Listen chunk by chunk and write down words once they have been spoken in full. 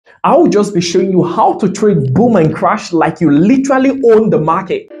I will just be showing you how to trade boom and crash like you literally own the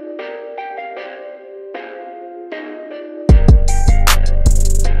market.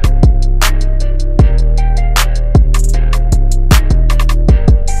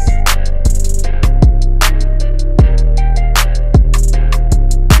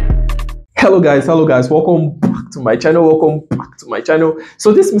 Hello guys, welcome back to my channel.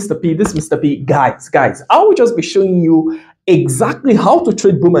 So this is Mr. P. Guys, I will just be showing you exactly how to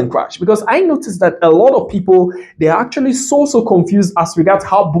trade boom and crash, because I noticed that a lot of people, they're actually so confused as regards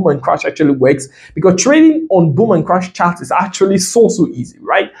how boom and crash actually works, because trading on boom and crash charts is actually so easy,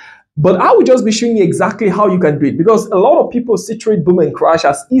 right? But I will just be showing you exactly how you can do it, because a lot of people see trade boom and crash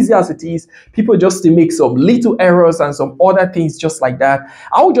as easy as it is. People just make some little errors and some other things just like that.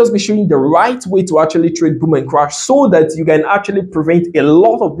 I will just be showing you the right way to actually trade boom and crash so that you can actually prevent a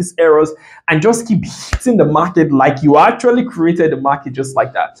lot of these errors and just keep hitting the market like you actually created the market just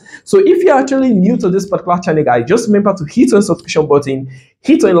like that. So if you're actually new to this particular channel, guys, just remember to hit on subscription button,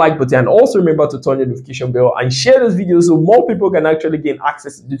 hit on like button, and also remember to turn your notification bell and share this video so more people can actually gain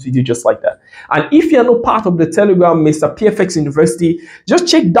access to this video just like that. And if you're not part of the Telegram Mr. P Fx University, just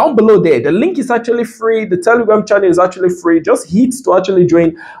check down below there. The link is actually free. The Telegram channel is actually free. Just hit to actually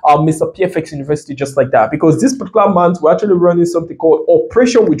join Mr. P Fx University just like that, because this particular month we're actually running something called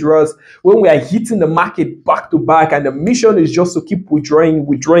Operation Withdrawals, when we are hitting the market back to back, and the mission is just to keep withdrawing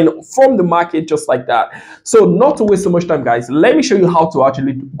from the market just like that. So not to waste so much time, guys, let me show you how to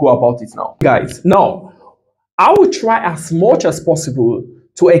actually go about it now. Guys, now I will try as much as possible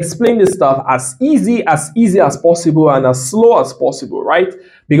to explain this stuff as easy as possible and as slow as possible, right?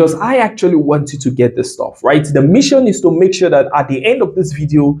 Because I actually want you to get this stuff, right? The mission is to make sure that at the end of this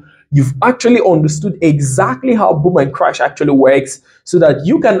video, you've actually understood exactly how boom and crash actually works, so that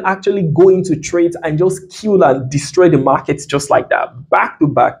you can actually go into trades and just kill and destroy the markets just like that, back to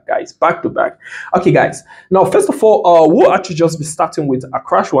back, guys, back to back. Okay, guys, now first of all, we'll actually just be starting with a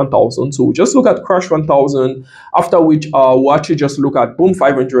crash 1000. So we'll just look at crash 1000, after which we'll actually just look at boom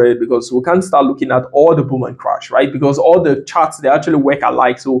 500, because we can't start looking at all the boom and crash, right? Because all the charts, they actually work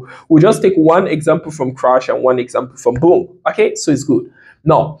alike. So we'll just take one example from crash and one example from boom. Okay, so it's good.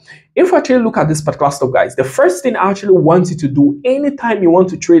 Now, if we actually look at this particular stuff, guys, the first thing I actually want you to do anytime you want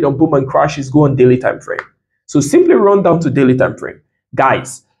to trade on boom and crash is go on daily time frame. So simply run down to daily time frame.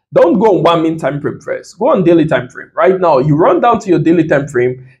 Guys, don't go on 1 minute time frame first. Go on daily time frame. Right now, you run down to your daily time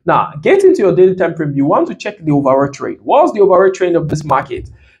frame. Now, get into your daily time frame. You want to check the overall trade. What's the overall trend of this market?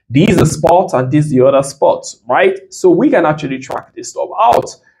 These are spots and these are the other spots, right? So we can actually track this stuff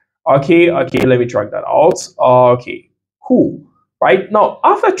out. Okay, let me track that out. Okay, cool. Right now,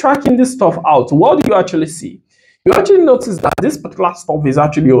 after tracking this stuff out, what do you actually see? You actually notice that this particular stuff is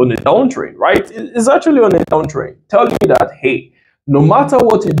actually on a downtrend, right? It's actually on a downtrend, telling you that, hey, no matter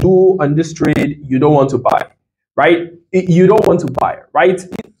what you do on this trade, you don't want to buy, right? You don't want to buy, right?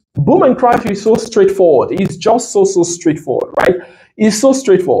 Boom and crash is so straightforward. It's just so straightforward, right? It's so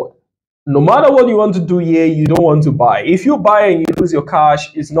straightforward. No matter what you want to do here, you don't want to buy. If you buy and you lose your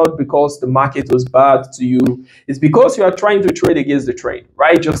cash, it's not because the market was bad to you. It's because you are trying to trade against the trend,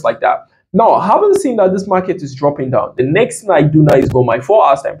 right? Just like that. Now, having seen that this market is dropping down, the next thing I do now is go my 4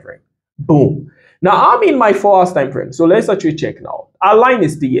 hours time frame. Boom. Now, I'm in my 4 hours time frame. So let's actually check now. Our line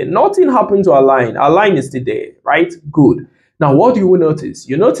is still here. Nothing happened to our line. Our line is still there, right? Good. Now, what do you notice?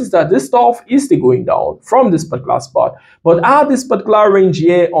 You notice that this stuff is still going down from this particular spot, but at this particular range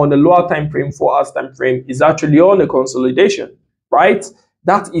here on the lower time frame, 4 hours time frame, is actually on a consolidation, right?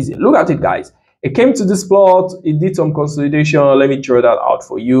 That's easy. Look at it, guys. It came to this plot, it did some consolidation. Let me draw that out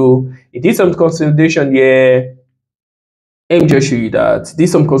for you. It did some consolidation here. Let me just show you that. Did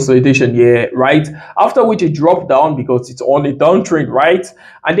some consolidation here, right? After which it dropped down because it's on a downtrend, right?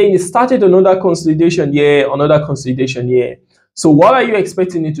 And then it started another consolidation here, another consolidation here. So what are you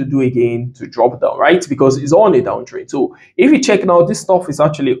expecting it to do again? To drop down, right? Because it's on a downtrend. So if you check now, this stuff is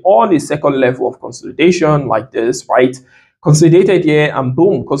actually on a second level of consolidation like this, right? Consolidated here and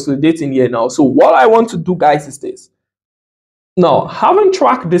boom, consolidating here now. So what I want to do, guys, is this. Now, having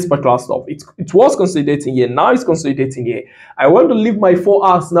tracked this particular stuff, it was consolidating here, now it's consolidating here. I want to leave my 4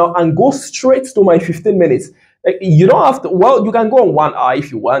 hours now and go straight to my 15 minutes. Like, you don't have to, well, you can go on 1 hour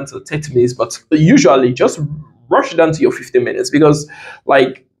if you want, or 30 minutes, but usually just rush down to your 15 minutes, because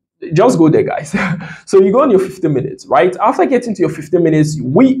like, just go there, guys. So you go on your 15 minutes, right? After getting to your 15 minutes,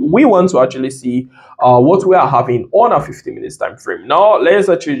 we want to actually see what we are having on our 15 minutes time frame. Now, let's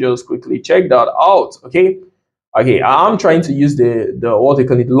actually just quickly check that out, okay? Okay, I'm trying to use the what they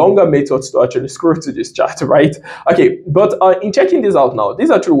call it, longer methods to actually scroll to this chart, right? Okay, but in checking this out now, this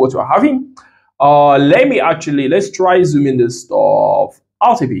is actually what we're having. Let's try zooming this stuff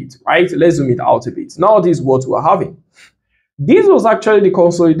out a bit, right? Let's zoom it out a bit. Now this is what we're having. This was actually the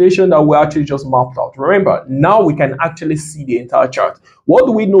consolidation that we actually just mapped out. Remember, now we can actually see the entire chart. What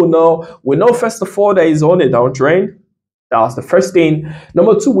do we know now? We know first of all that it's on a downtrend. That's the first thing.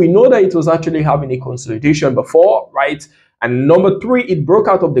 Number two, we know that it was actually having a consolidation before, right? And number three, it broke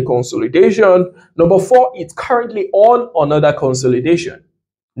out of the consolidation. Number four, it's currently on another consolidation.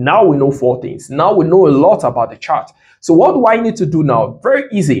 Now we know four things. Now we know a lot about the chart. So what do I need to do now? Very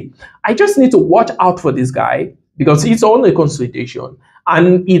easy. I just need to watch out for this guy because it's on a consolidation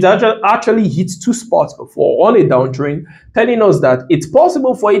and it actually hits two spots before on a downtrend, telling us that it's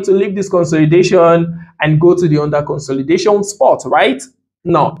possible for it to leave this consolidation and go to the under consolidation spot, right?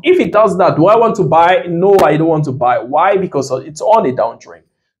 Now, if it does that, do I want to buy? No, I don't want to buy. Why? Because it's on a downtrend.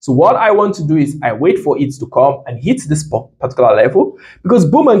 So what I want to do is I wait for it to come and hit this particular level, because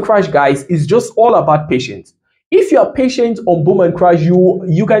boom and crash, guys, is just all about patience. If you are patient on boom and crash,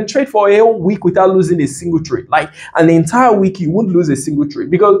 you can trade for a whole week without losing a single trade. Like an entire week, you won't lose a single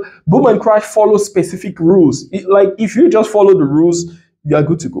trade because boom and crash follows specific rules. Like if you just follow the rules, you are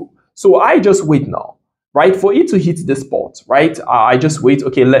good to go. So I just wait now, right, for it to hit the spot, right? I just wait.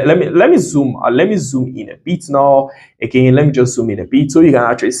 Okay, let me zoom. Let me zoom in a bit now. Again, let me just zoom in a bit so you can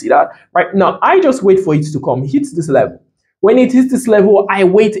actually see that. Right now, I just wait for it to come hit this level. When it hits this level, I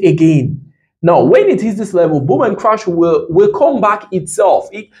wait again. Now, when it hits this level, boom and crash will come back itself.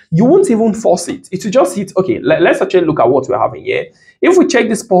 You won't even force it. It will just hit. Okay, let's actually look at what we're having here. If we check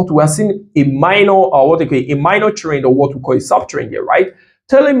this spot, we are seeing a minor, or what they call a minor trend, or what we call a sub-trend here, right?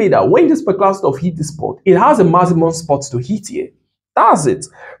 Telling me that when this particular stuff hit this spot, it has a maximum spot to hit here. That's it,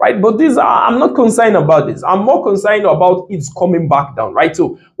 right? But I'm not concerned about this. I'm more concerned about it's coming back down, right?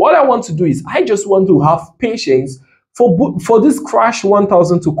 So what I want to do is I just want to have patience for this crash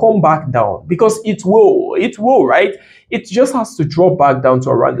 1000 to come back down, because it will, right? It just has to drop back down to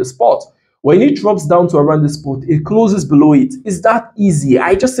around the spot. When it drops down to around the spot, it closes below it. It's that easy.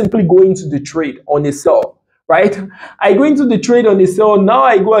 I just simply go into the trade on a sell, right? I go into the trade on a sell. Now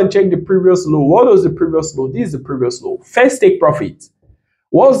I go and check the previous low. What was the previous low? This is the previous low. First take profit.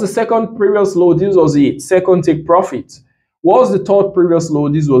 What was the second previous low? This was it. Second take profit. What was the third previous low?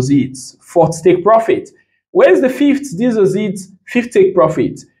 This was it. Fourth take profit. Where's the fifth? This was it. Fifth take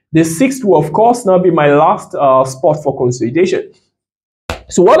profit. The sixth will, of course, now be my last spot for consolidation.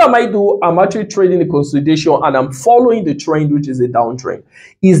 So what I might do, I'm actually trading the consolidation and I'm following the trend, which is a downtrend.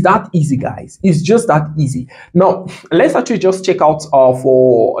 It's that easy, guys. It's just that easy. Now, let's actually just check out now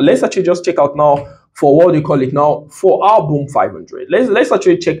for what they call it now for our boom 500. Let's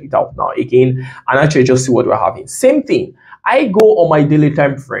actually check it out now again and actually just see what we're having. Same thing. I go on my daily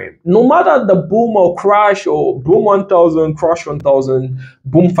time frame. No matter the boom or crash, or boom 1000, crash 1000,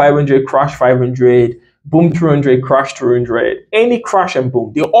 boom 500, crash 500, boom 300, crash 200, any crash and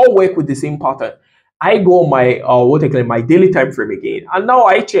boom, they all work with the same pattern. I go on my my daily time frame again, and now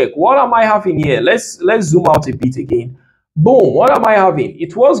I check what am I having here. Let's zoom out a bit again. Boom, what am I having?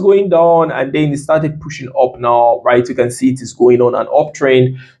 It was going down and then it started pushing up now, right? You can see it is going on an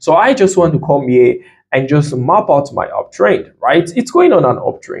uptrend. So I just want to come here and just map out my uptrend, right? It's going on an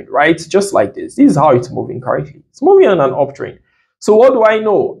uptrend, right? Just like this. This is how it's moving currently. It's moving on an uptrend. So what do I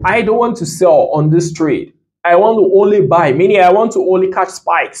know? I don't want to sell on this trade. I want to only buy, meaning I want to only catch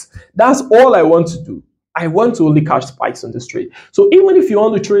spikes. That's all I want to do. I want to only catch spikes on this trade. So even if you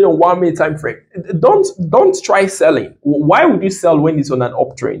want to trade on 1 minute time frame, don't try selling. Why would you sell when it's on an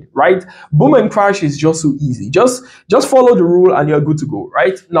uptrend, right? Boom and crash is just so easy. Just follow the rule and you're good to go,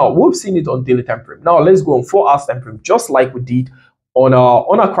 right? Now we've seen it on daily time frame. Now let's go on 4 hours time frame, just like we did on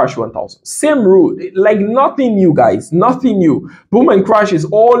a crash 1000. Same rule, like nothing new, guys, nothing new. Boom and crash is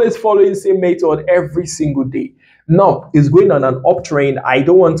always following the same method every single day. Now it's going on an uptrend. I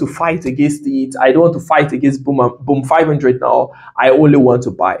don't want to fight against it. I don't want to fight against boom 500 now. I only want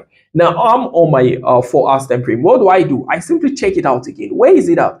to buy. Now I'm on my 4 hours time frame. What do? I simply check it out again. Where is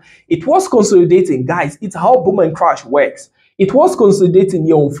it at? It was consolidating, guys. It's how boom and crash works. It was consolidating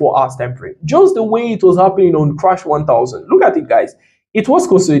here on 4 hours time frame, just the way it was happening on crash 1000. Look at it, guys. It was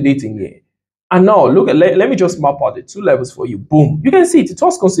consolidating here. And now look at, let me just map out the 2 levels for you. Boom. You can see it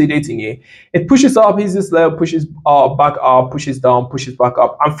was consolidating here. It pushes up, hits this level, pushes back up, pushes down, pushes back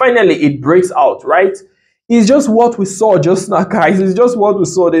up, and finally it breaks out, right? It's just what we saw just now, guys. It's just what we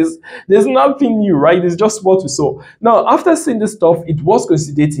saw. There's nothing new, right? It's just what we saw. Now, after seeing this stuff, it was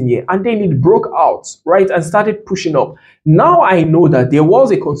consolidating here, and then it broke out, right, and started pushing up. Now I know that there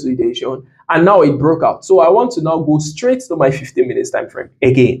was a consolidation, and now it broke out. So I want to now go straight to my 15 minutes time frame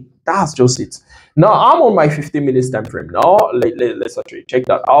again. That's just it. Now I'm on my 15 minutes time frame. Now let's actually check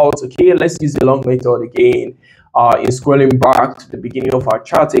that out. Okay, let's use the long method again. in scrolling back to the beginning of our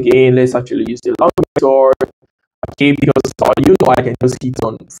chart again, let's actually use the long method. Okay, because you know I can just hit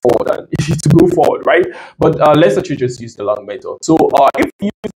on forward and to go forward, right? But let's actually just use the long method. So if you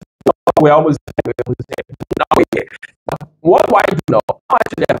we're almost there, now we're here. Now, what do I do now? I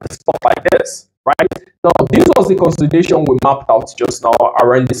actually have to stop like this, right? Now this was the consolidation we mapped out just now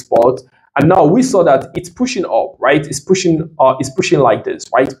around the spot, and now we saw that it's pushing up, right? It's pushing like this,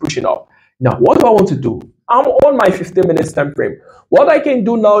 right? It's pushing up. Now, what do I want to do? I'm on my 15 minutes time frame. What I can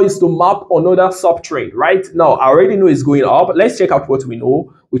do now is to map another sub trend, right? Now, I already know it's going up. Let's check out what we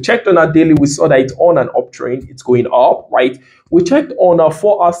know. We checked on our daily. We saw that it's on an uptrend. It's going up, right? We checked on our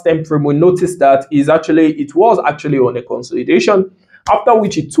 4-hour time frame. We noticed that it was actually on a consolidation, after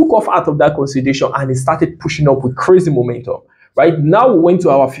which it took off out of that consolidation and it started pushing up with crazy momentum. Right now, we went to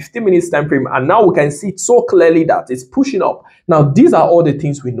our 15 minutes time frame, and now we can see it so clearly that it's pushing up. Now, these are all the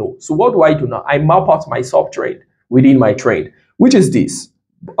things we know. So what do I do now? I map out my sub trend within my trend, which is this.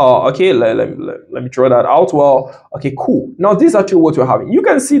 Okay, let me draw that out. Well, okay, cool. Now, this is actually what we're having. You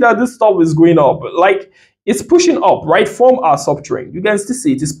can see that this stuff is going up, like it's pushing up right from our sub trend. You can still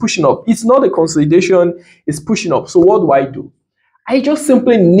see it is pushing up. It's not a consolidation, it's pushing up. So what do? I just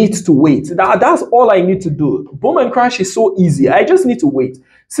simply need to wait. That's all I need to do. Boom and crash is so easy. I just need to wait.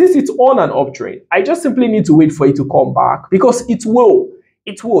 Since it's on an uptrend, I just simply need to wait for it to come back, because it will.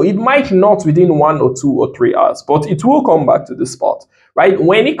 It will. It might not within 1 or 2 or 3 hours, but it will come back to the spot, right?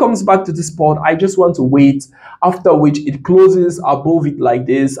 When it comes back to the spot, I just want to wait, after which it closes above it like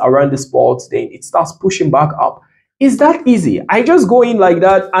this around the spot, then it starts pushing back up. It's that easy. I just go in like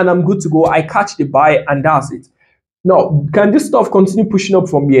that and I'm good to go. I catch the buy and that's it. Now, can this stuff continue pushing up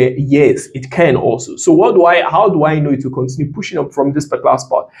from here? Yes, it can also. So how do I know it will continue pushing up from this particular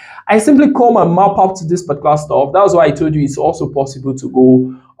spot? I simply come and map up to this particular stuff. That's why I told you it's also possible to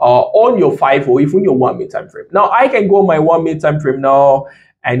go on your 5 or even your 1 minute time frame. Now, I can go on my 1 minute time frame now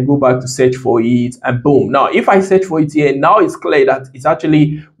and go back to search for it, and boom. Now, if I search for it here, now it's clear that it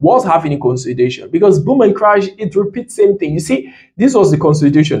actually was having a consolidation, because boom and crash, it repeats same thing. You see, this was the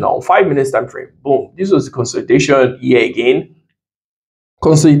consolidation now, 5 minutes time frame. Boom, this was the consolidation here again.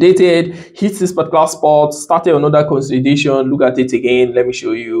 Consolidated, hits this particular spot, started another consolidation. Look at it again. Let me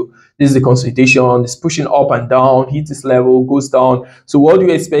show you. This is the consolidation. It's pushing up and down, hits this level, goes down. So what do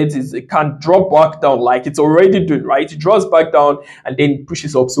you expect is it can drop back down like it's already doing, right? It drops back down and then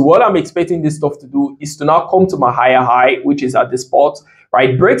pushes up. So what I'm expecting this stuff to do is to now come to my higher high, which is at the spot,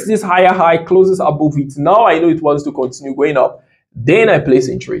 right? Breaks this higher high, closes above it. Now I know it wants to continue going up. Then I place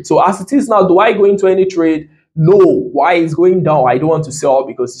in trade. So as it is now, do I go into any trade? No. Why? It's going down. I don't want to sell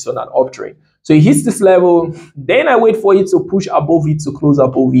because it's on an uptrend. So it hits this level, then I wait for it to push above it, to close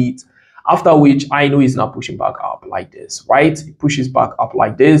above it, after which I know it's not pushing back up like this, right? It pushes back up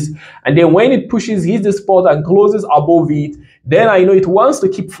like this, and then when it pushes, hits the spot and closes above it, then I know it wants to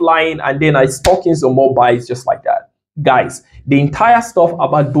keep flying, and then I stock in some more buys just like that. Guys, the entire stuff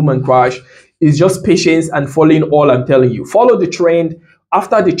about boom and crash is just patience and following all I'm telling you. Follow the trend.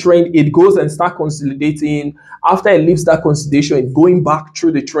 After the trend, it goes and start consolidating. After it leaves that consolidation, it's going back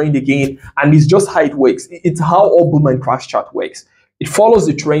through the trend again. And it's just how it works. It's how all boom and crash chart works. It follows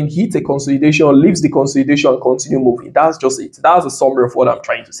the trend, hits a consolidation, leaves the consolidation, and continue moving. That's just it. That's a summary of what I'm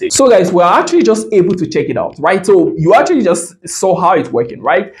trying to say. So guys, we're actually just able to check it out, right? So you actually just saw how it's working,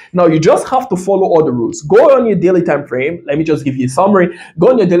 right? Now you just have to follow all the rules. Go on your daily time frame. Let me just give you a summary. Go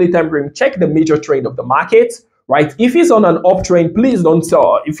on your daily time frame, check the major trend of the market. Right? If it's on an uptrend, please don't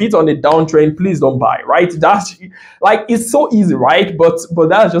sell. If it's on a downtrend, please don't buy, right? That's like, it's so easy, right? But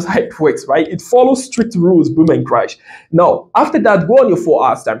that's just how it works, right? It follows strict rules, boom and crash. Now, after that, go on your 4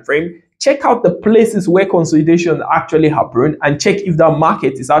 hours time frame, check out the places where consolidation actually happened, and check if that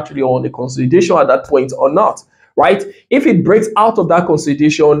market is actually on the consolidation at that point or not, right? If it breaks out of that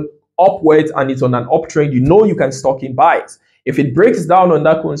consolidation upwards and it's on an uptrend, you know you can stock in buys. If it breaks down on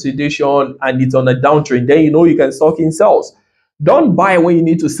that consolidation and it's on a downtrend, then you know you can stock in sells. Don't buy when you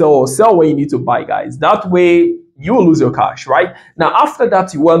need to sell, or sell when you need to buy, guys. That way you will lose your cash, right? Now, after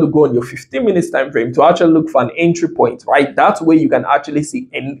that, you want to go on your 15 minutes time frame to actually look for an entry point, right? That way you can actually see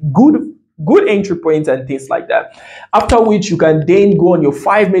a good entry points and things like that. After which you can then go on your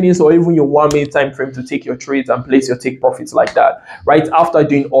 5 minutes or even your 1 minute time frame to take your trades and place your take profits like that, right? After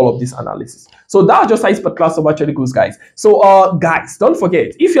doing all of this analysis. So that's just how this particular stuff actually goes, guys. So guys, don't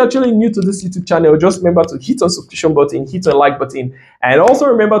forget, if you're actually new to this YouTube channel, just remember to hit on subscription button, hit on like button, and also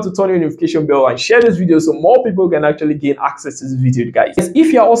remember to turn on your notification bell and share this video so more people can actually gain access to this video, guys.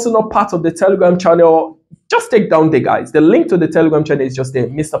 If you're also not part of the Telegram channel, just take down there, guys. The link to the Telegram channel is just there,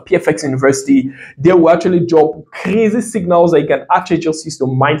 Mr. PFX University. They will actually drop crazy signals that you can actually just use to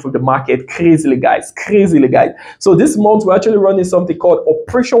mine from the market crazily, guys. Crazily, guys. So this month, we're actually running something called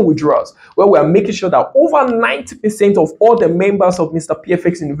Operation Withdrawals, where we are making sure that over 90% of all the members of Mr.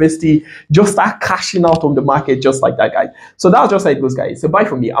 PFX University just start cashing out on the market just like that, guys. So that's just how it goes, guys. So bye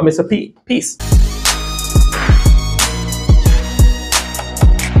from me. I'm Mr. P. Peace.